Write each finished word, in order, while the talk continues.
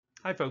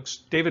Hi folks,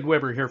 David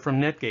Weber here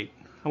from Netgate.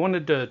 I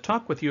wanted to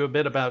talk with you a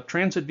bit about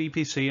Transit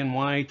VPC and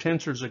why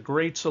Tensor is a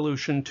great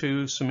solution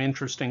to some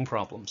interesting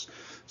problems.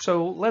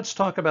 So let's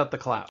talk about the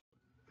cloud.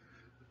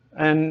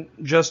 And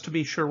just to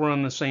be sure we're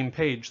on the same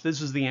page,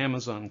 this is the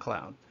Amazon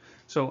cloud.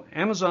 So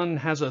Amazon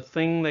has a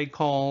thing they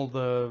call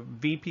the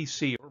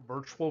VPC, or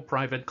Virtual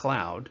Private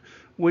Cloud,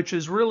 which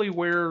is really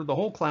where the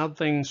whole cloud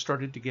thing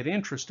started to get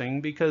interesting,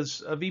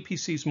 because a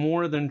VPC is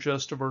more than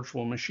just a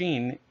virtual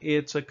machine.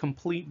 It's a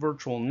complete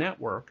virtual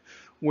network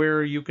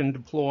where you can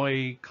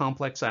deploy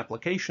complex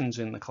applications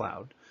in the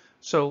cloud.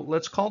 So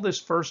let's call this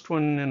first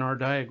one in our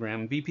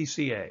diagram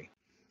VPC-A.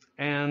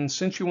 And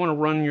since you want to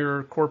run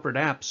your corporate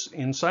apps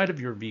inside of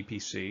your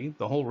VPC,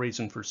 the whole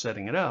reason for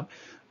setting it up,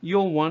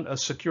 you'll want a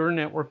secure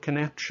network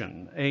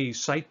connection, a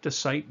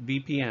site-to-site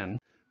VPN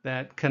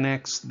that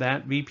connects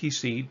that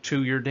VPC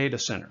to your data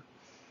center.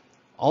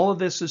 All of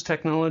this is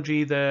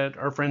technology that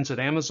our friends at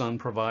Amazon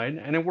provide,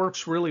 and it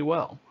works really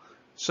well.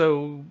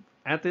 So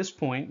at this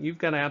point, you've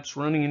got apps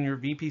running in your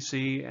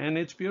VPC, and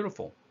it's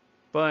beautiful.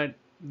 But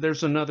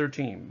there's another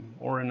team,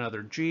 or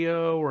another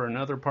geo, or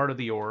another part of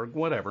the org,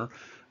 whatever,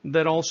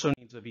 that also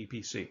needs a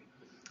VPC.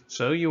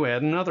 So you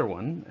add another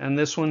one, and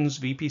this one's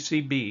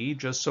VPC-B,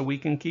 just so we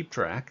can keep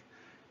track,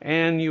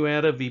 and you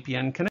add a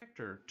VPN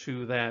connector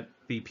to that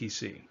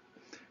VPC.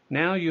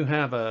 Now you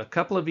have a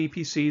couple of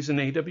VPCs in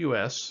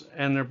AWS,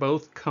 and they're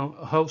both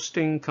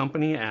hosting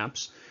company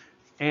apps,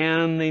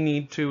 and they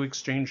need to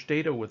exchange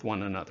data with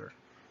one another.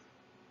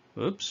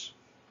 Oops.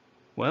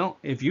 Well,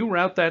 if you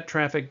route that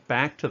traffic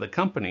back to the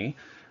company,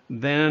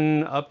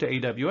 then up to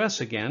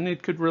AWS again,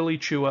 it could really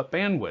chew up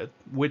bandwidth,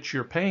 which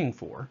you're paying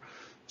for.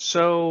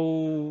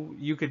 So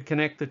you could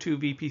connect the two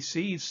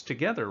VPCs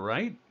together,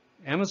 right?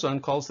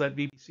 Amazon calls that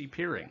VPC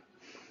peering.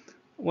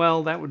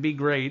 Well, that would be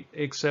great,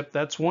 except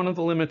that's one of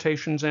the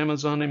limitations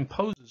Amazon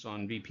imposes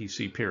on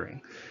VPC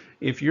peering.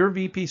 If your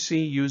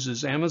VPC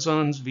uses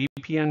Amazon's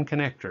VPN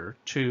connector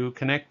to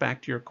connect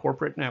back to your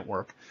corporate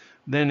network,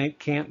 then it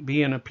can't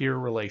be in a peer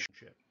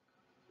relationship.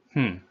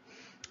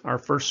 Our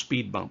first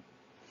speed bump.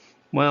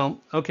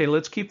 Well, okay,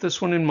 let's keep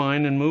this one in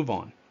mind and move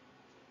on.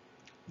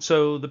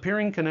 So the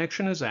peering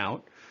connection is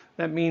out.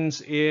 That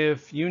means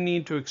if you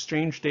need to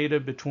exchange data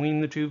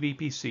between the two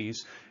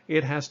VPCs,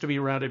 it has to be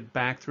routed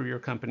back through your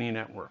company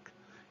network.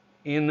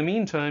 In the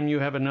meantime, you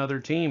have another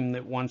team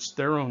that wants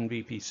their own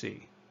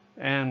VPC.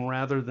 And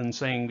rather than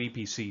saying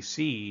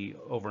VPC-C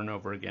over and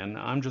over again,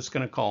 I'm just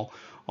going to call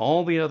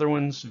all the other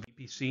ones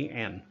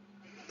VPC-N.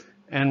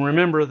 And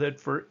remember that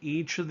for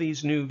each of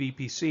these new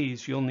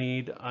VPCs, you'll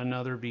need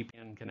another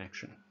VPN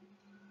connection.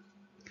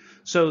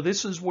 So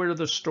this is where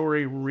the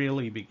story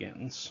really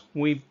begins.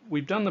 We've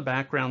done the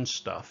background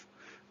stuff.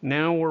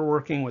 Now we're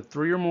working with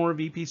 3 or more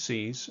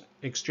VPCs,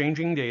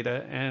 exchanging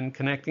data, and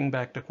connecting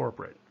back to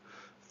corporate.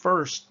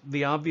 First,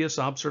 the obvious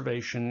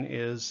observation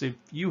is if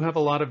you have a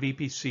lot of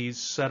VPCs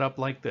set up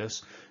like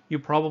this, you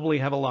probably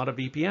have a lot of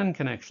VPN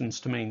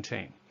connections to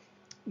maintain.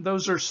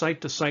 Those are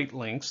site-to-site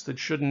links that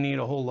shouldn't need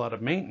a whole lot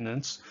of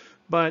maintenance,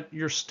 but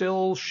you're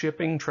still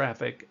shipping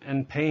traffic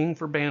and paying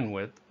for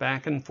bandwidth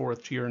back and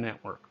forth to your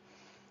network.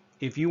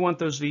 If you want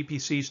those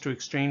VPCs to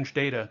exchange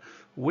data,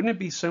 wouldn't it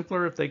be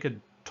simpler if they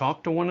could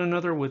talk to one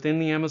another within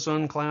the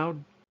Amazon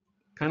cloud?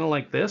 Kind of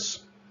like this?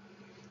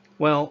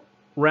 Well,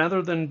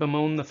 rather than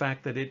bemoan the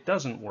fact that it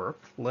doesn't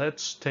work,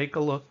 let's take a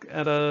look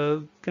at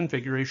a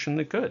configuration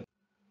that could.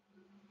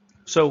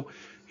 So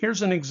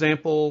here's an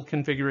example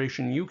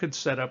configuration you could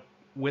set up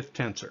with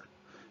Tensor.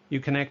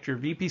 You connect your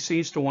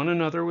VPCs to one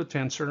another with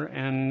Tensor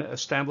and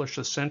establish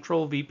a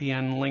central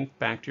VPN link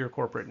back to your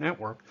corporate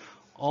network,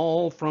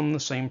 all from the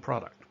same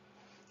product.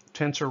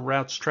 Tensor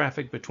routes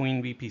traffic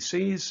between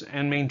VPCs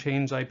and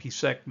maintains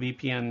IPsec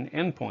VPN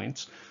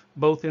endpoints,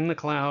 both in the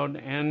cloud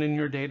and in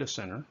your data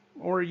center,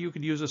 or you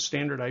could use a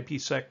standard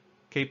IPsec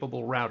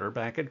capable router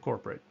back at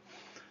corporate.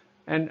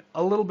 And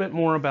a little bit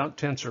more about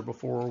Tensor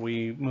before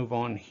we move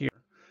on here.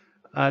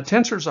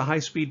 Tensor is a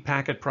high-speed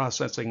packet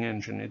processing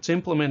engine. It's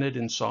implemented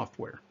in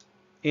software.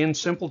 In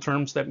simple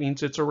terms, that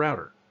means it's a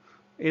router.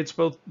 It's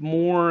both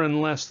more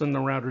and less than the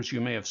routers you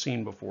may have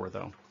seen before,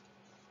 though.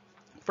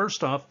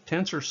 First off,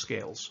 Tensor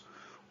scales.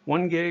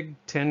 1 gig,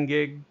 10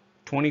 gig,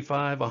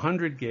 25,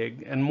 100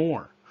 gig, and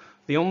more.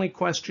 The only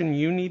question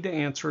you need to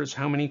answer is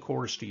how many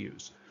cores to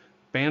use.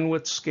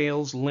 Bandwidth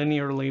scales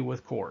linearly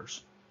with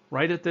cores.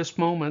 Right at this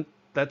moment,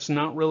 that's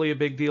not really a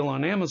big deal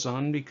on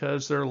Amazon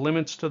because there are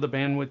limits to the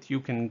bandwidth you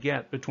can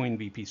get between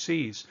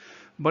VPCs,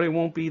 but it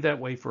won't be that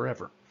way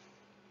forever.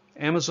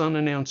 Amazon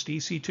announced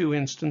EC2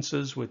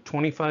 instances with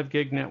 25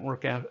 gig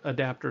network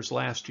adapters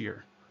last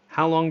year.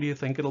 How long do you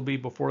think it'll be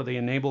before they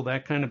enable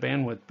that kind of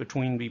bandwidth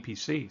between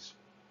VPCs?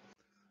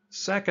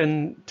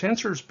 Second,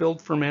 Tensor is built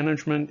for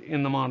management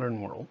in the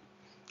modern world.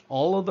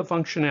 All of the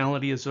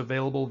functionality is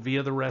available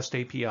via the REST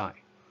API.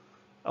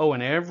 Oh,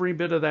 and every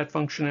bit of that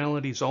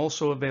functionality is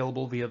also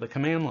available via the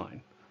command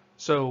line.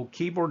 So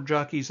keyboard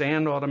jockeys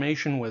and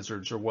automation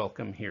wizards are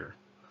welcome here.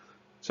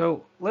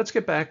 So let's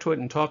get back to it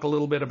and talk a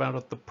little bit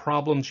about the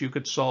problems you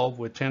could solve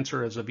with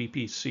Tensor as a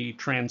VPC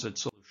transit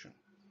solution.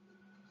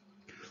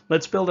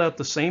 Let's build out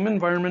the same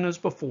environment as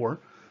before,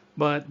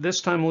 but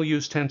this time we'll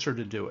use Tensor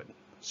to do it.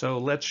 So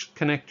let's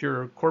connect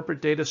your corporate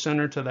data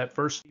center to that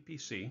first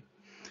VPC.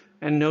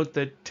 And note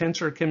that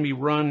Tensor can be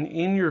run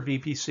in your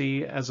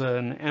VPC as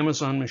an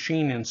Amazon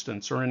machine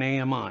instance or an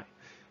AMI.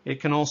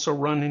 It can also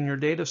run in your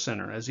data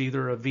center as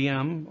either a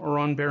VM or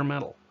on bare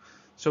metal.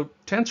 So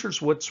Tensor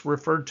is what's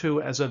referred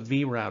to as a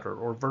vRouter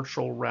or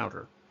virtual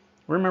router.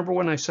 Remember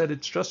when I said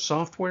it's just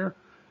software?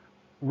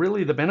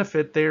 Really the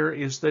benefit there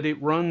is that it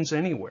runs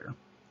anywhere.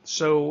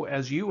 So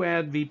as you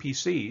add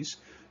VPCs,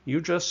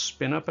 you just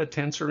spin up a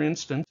Tensor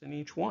instance in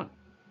each one.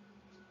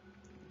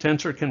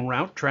 Tensor can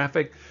route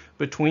traffic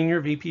between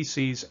your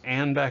VPCs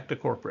and back to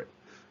corporate.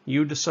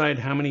 You decide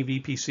how many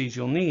VPCs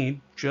you'll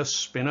need, just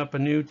spin up a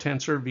new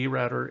Tensor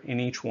vRouter in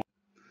each one.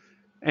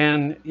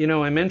 And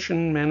I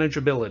mentioned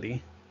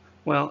manageability.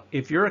 Well,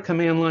 if you're a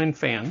command line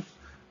fan,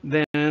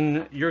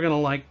 then you're going to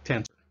like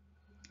Tensor.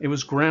 It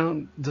was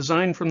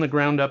designed from the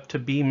ground up to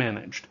be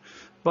managed,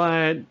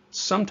 but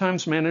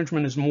sometimes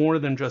management is more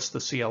than just the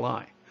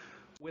CLI.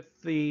 With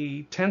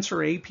the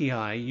Tensor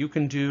API, you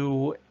can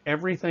do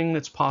everything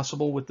that's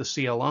possible with the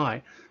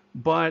CLI,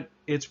 but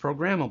it's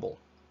programmable,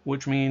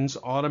 which means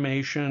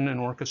automation and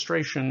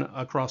orchestration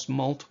across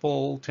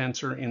multiple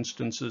Tensor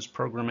instances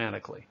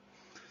programmatically.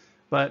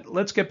 But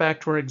let's get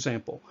back to our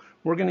example.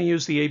 We're going to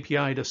use the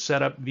API to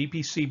set up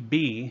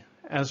VPC-B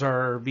as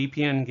our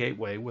VPN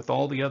gateway with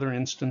all the other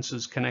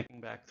instances connecting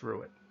back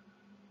through it.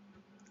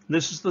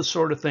 This is the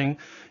sort of thing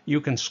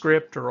you can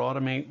script or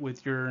automate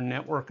with your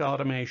network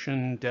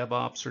automation,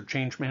 DevOps, or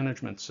change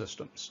management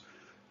systems.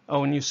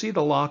 Oh, and you see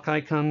the lock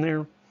icon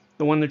there?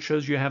 The one that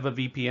shows you have a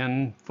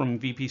VPN from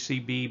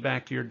VPC-B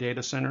back to your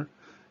data center?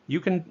 You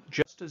can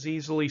just as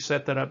easily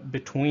set that up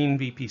between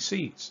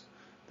VPCs.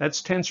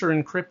 That's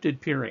Tensor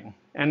encrypted peering,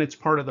 and it's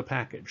part of the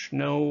package.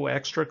 No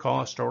extra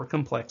cost or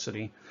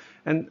complexity.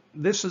 And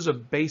this is a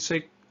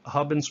basic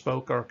hub and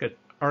spoke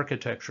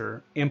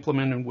architecture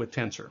implemented with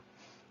Tensor.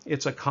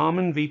 It's a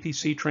common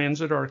VPC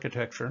transit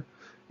architecture.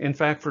 In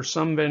fact, for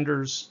some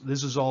vendors,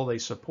 this is all they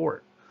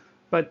support.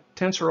 But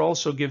Tensor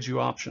also gives you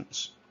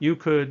options. You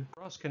could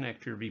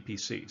cross-connect your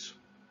VPCs.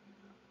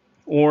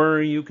 Or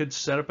you could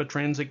set up a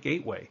transit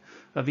gateway,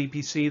 a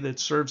VPC that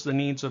serves the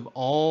needs of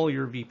all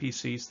your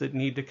VPCs that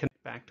need to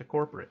connect back to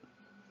corporate.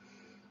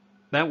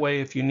 That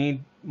way, if you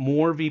need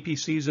more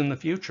VPCs in the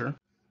future,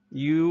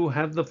 you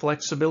have the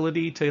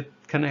flexibility to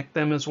connect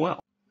them as well.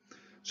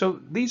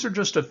 So these are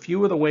just a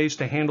few of the ways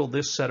to handle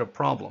this set of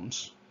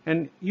problems.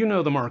 And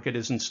the market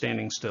isn't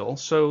standing still,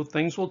 so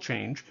things will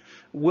change.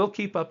 We'll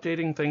keep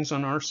updating things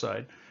on our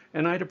side,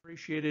 and I'd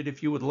appreciate it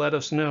if you would let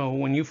us know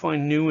when you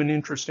find new and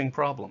interesting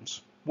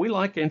problems. We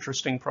like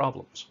interesting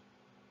problems.